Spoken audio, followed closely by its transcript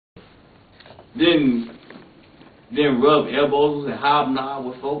Then rub elbows and hobnob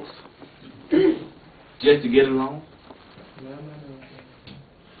with folks just to get along.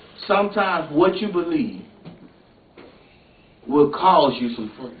 Sometimes what you believe will cause you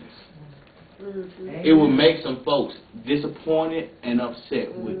some friends. It will make some folks disappointed and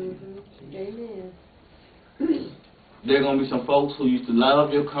upset with you. Amen. There are going to be some folks who used to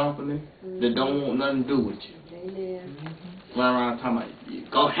love your company that don't want nothing to do with you. Amen. Run around talking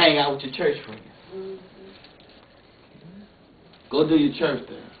about, go hang out with your church friends. Go do your church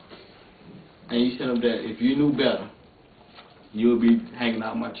there. And you send them there. If you knew better, you would be hanging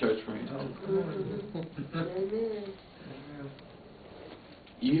out with my church friends. Amen.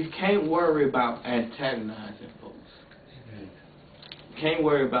 You can't worry about antagonizing folks. You can't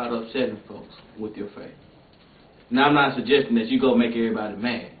worry about upsetting folks with your faith. Now, I'm not suggesting that you go make everybody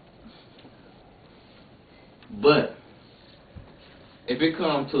mad. But if it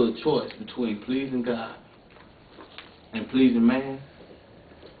comes to a choice between pleasing God and pleasing man,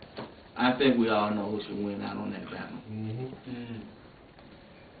 I think we all know who should win out on that battle.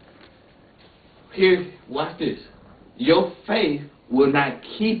 Here, watch this. Your faith will not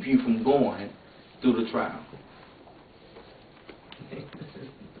keep you from going through the trial.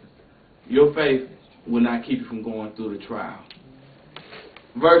 Your faith will not keep you from going through the trial.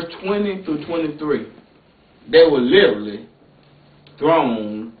 Verse 20 through 23, they were literally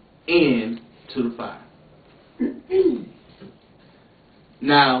thrown into the fire.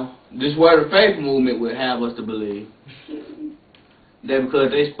 Now, this word of faith movement would have us to believe that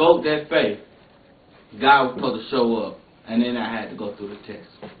because they spoke that faith, God was supposed to show up, and then I had to go through the test.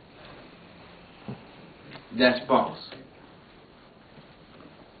 That's false.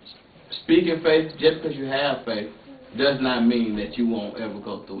 Speaking faith, just because you have faith, does not mean that you won't ever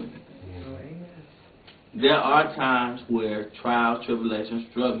go through anything. There are times where trials, tribulations,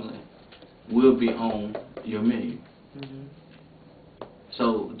 struggling will be on your menu.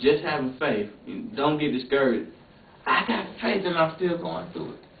 So just having faith, don't get discouraged. I got faith and I'm still going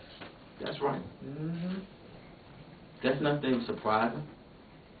through it. That's right. That's nothing surprising.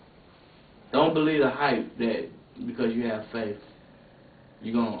 Don't believe the hype that because you have faith,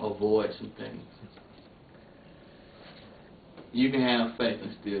 you're going to avoid some things. You can have faith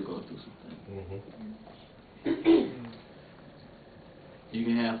and still go through some things. You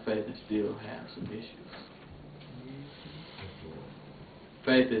can have faith and still have some issues.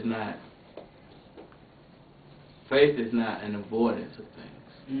 Faith is not an avoidance of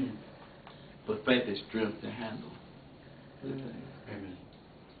things. But faith is strength to handle the things. Amen.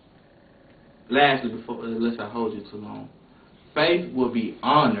 Lastly, before unless I hold you too long, faith will be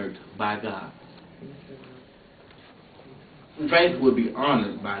honored by God. Faith will be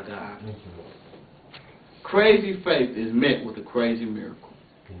honored by God. Crazy faith is met with a crazy miracle.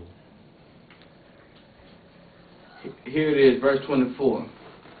 Here it is, verse 24.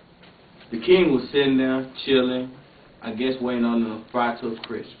 The king was sitting there, chilling, I guess waiting on the fry to a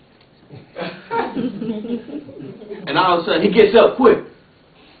crisp. And all of a sudden, he gets up quick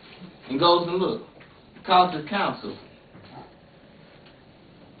and goes and looks. Calls his counsel.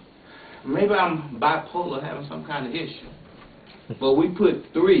 Maybe I'm bipolar, having some kind of issue. But we put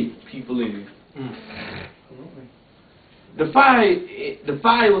 3 people in here. The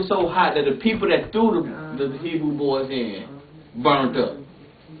fire was so hot that the people that threw the Hebrew boys in burned up.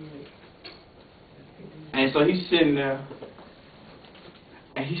 And so he's sitting there,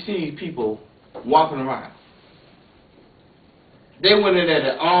 and he sees people walking around. They went in there,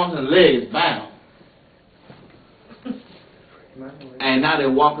 their arms and legs bound. And now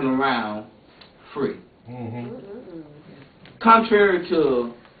they're walking around free. Contrary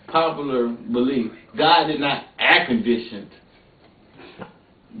to popular belief, God did not air condition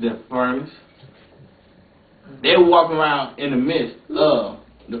the furnace. They were walking around in the midst of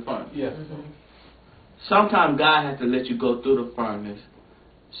the furnace. Sometimes God has to let you go through the furnace,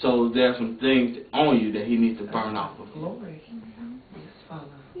 so there are some things on you that He needs to burn off of you.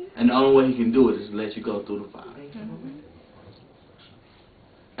 And the only way He can do it is to let you go through the fire.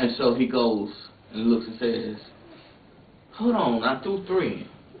 And so He goes and looks and says, hold on, I threw 3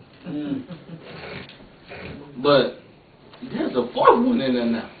 in. But there's a 4th one in there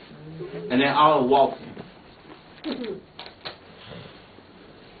now. And they're all walking.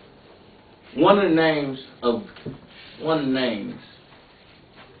 One of the names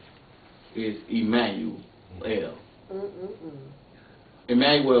is Emmanuel.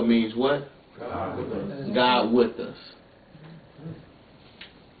 Emmanuel means what? God with us.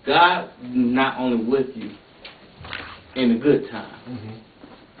 God not only with you in the good time,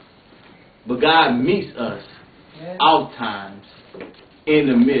 but God meets us oftentimes in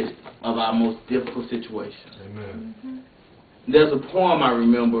the midst of our most difficult situations. Amen. There's a poem I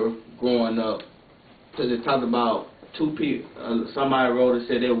remember growing up that talked about two people. Somebody wrote it,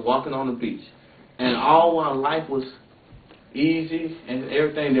 said they were walking on the beach, and all while life was easy and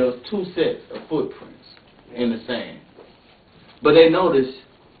everything, there was two sets of footprints in the sand. But they noticed,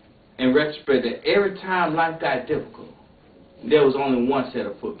 in retrospect, that every time life got difficult, there was only one set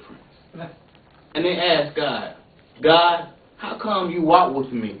of footprints. And they asked God, God, how come you walk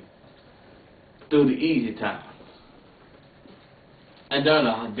with me through the easy times? And during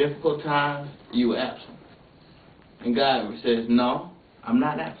the difficult times, you were absent. And God says, no, I'm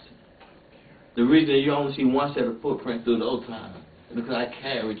not absent. The reason you only see one set of footprints through those times is because I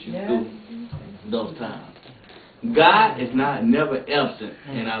carried you through those times. God is never absent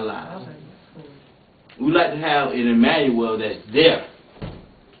in our lives. We like to have an Emmanuel that's there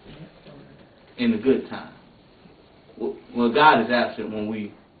in the good time. Well, God is absent when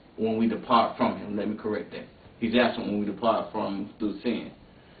we depart from Him. Let me correct that. He's absent when we depart from Him through sin.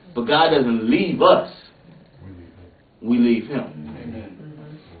 But God doesn't leave us. We leave Him. Amen.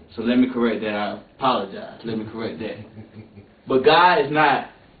 So let me correct that. I apologize. Let me correct that. But God is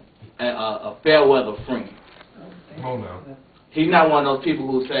not a fair weather friend. Come on now. He's not one of those people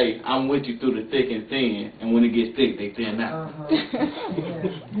who say, I'm with you through the thick and thin, and when it gets thick, they thin out.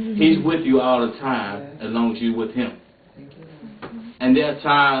 He's with you all the time as long as you're with Him. And there are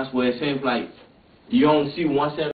times where it seems like you only see one set